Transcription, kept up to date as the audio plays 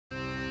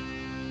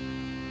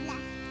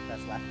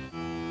That's left.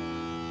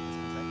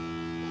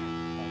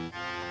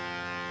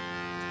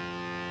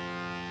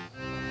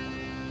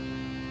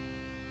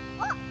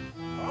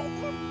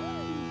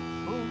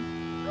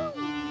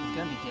 It's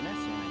gonna be dinner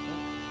soon, I think.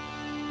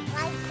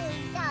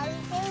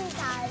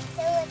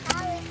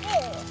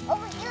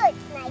 Over here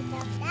it's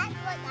nicer. That's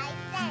what I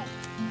said.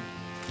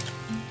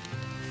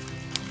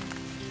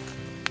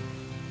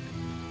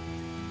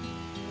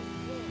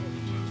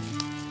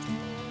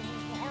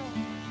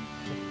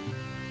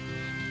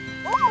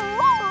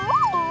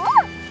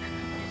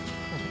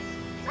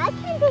 Why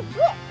can't it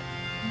drip?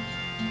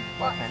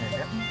 Why can't it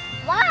drip?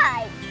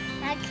 Why?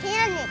 Why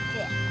can't it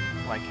drip?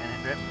 Why can't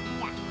it drip?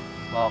 Yeah.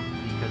 Well,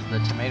 because the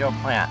tomato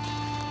plant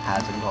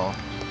has a goal.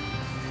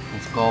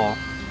 Its goal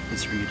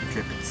is for you to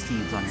drip its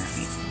seeds on your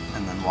feet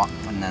and then walk,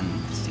 and then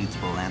the seeds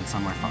will land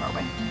somewhere far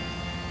away.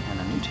 And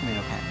a new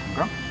tomato plant can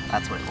grow.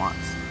 That's what it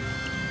wants.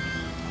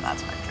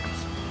 That's why it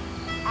drips.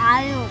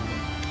 I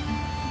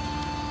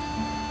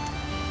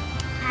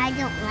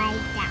don't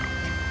like that.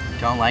 You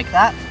don't like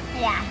that?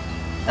 Yeah.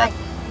 That-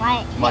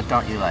 Why? What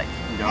don't you like?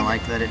 You don't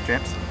like that it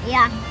drips?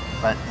 Yeah.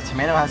 But the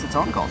tomato has its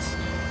own goals.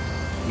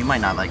 You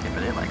might not like it,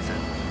 but it likes it.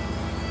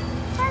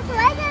 But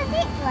why does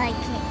it like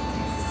it?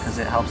 Because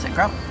it helps it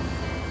grow.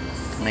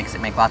 It makes it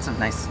make lots of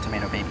nice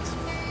tomato babies.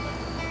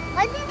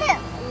 What does it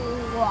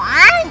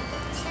want?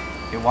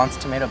 It wants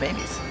tomato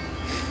babies.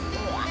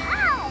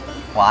 Why?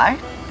 Why?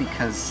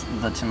 Because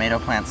the tomato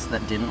plants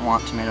that didn't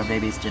want tomato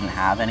babies didn't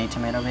have any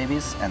tomato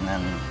babies, and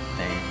then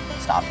they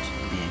stopped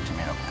being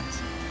tomato plants.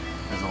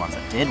 There's the ones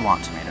that did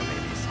want tomato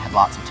babies, had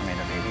lots of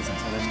tomato babies, and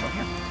so they're still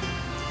here.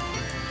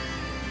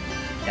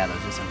 Yeah,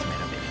 those are some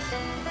tomato babies.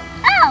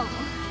 Oh!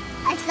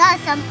 I saw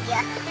some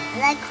here.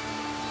 Like,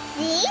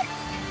 see?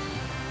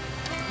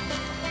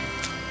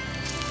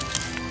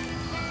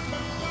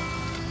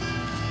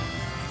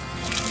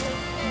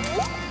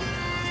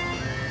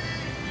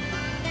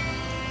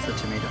 It's a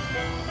tomato.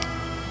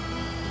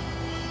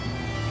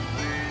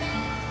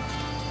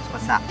 So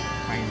what's that?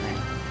 Why are you there?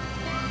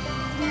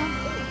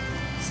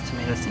 It's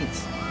tomato seeds.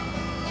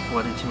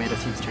 What do tomato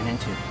seeds turn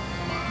into?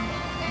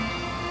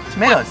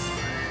 Tomatoes!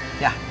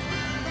 Yeah.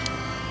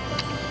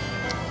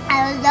 I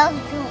would love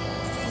to.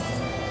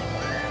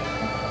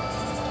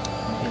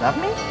 You love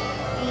me?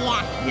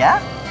 Yeah. Yeah?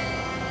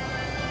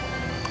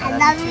 I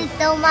love you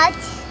so much.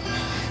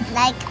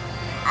 Like,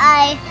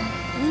 I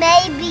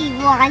maybe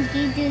want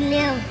you to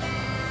live.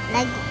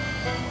 Like,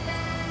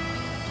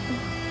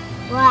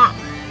 well,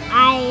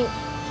 I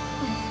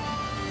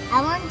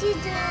want you to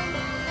live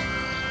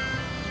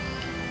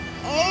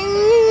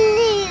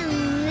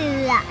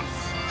with us.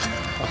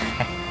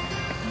 Okay.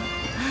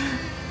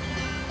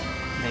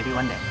 Maybe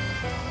one day.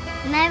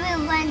 Maybe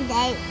one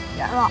day,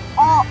 Yeah.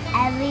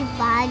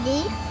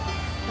 everybody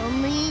will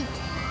meet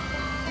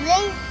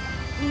with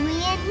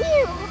me and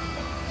you.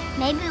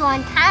 Maybe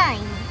one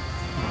time,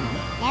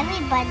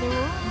 everybody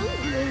will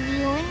meet with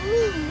you and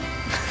me.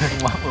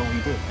 What will we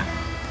do?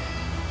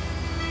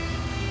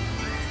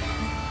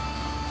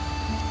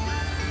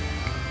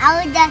 I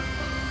will just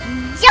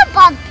jump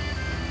up.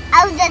 I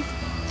will just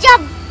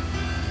jump.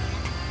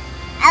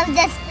 I will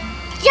just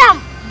jump.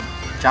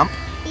 Jump?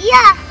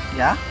 Yeah.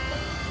 Yeah?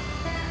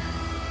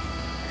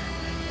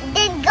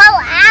 Then go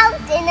out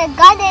in the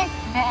garden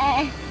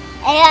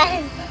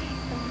and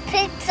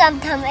pick some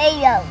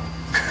tomatoes.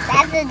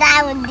 That's what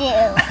I would do.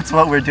 That's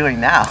what we're doing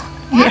now.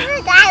 That's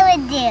what I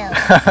would do.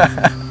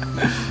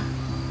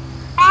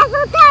 That's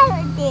what I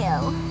would do.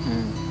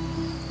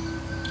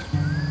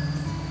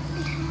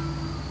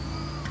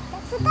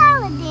 That's what I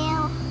would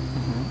do.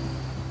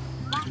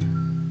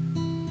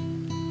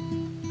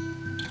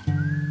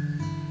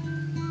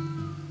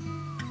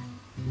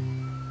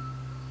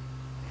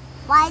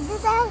 Why do they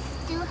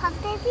still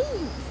have their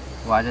leaves?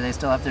 Why do they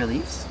still have their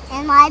leaves?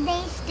 And why are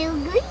they still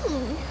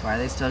green? Why are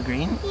they still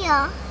green?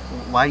 Yeah.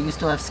 Why do you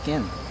still have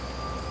skin?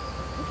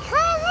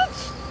 Because it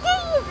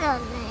stays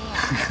on there.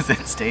 Because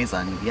it stays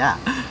on you, yeah.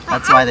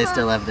 That's why they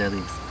still have their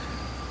leaves.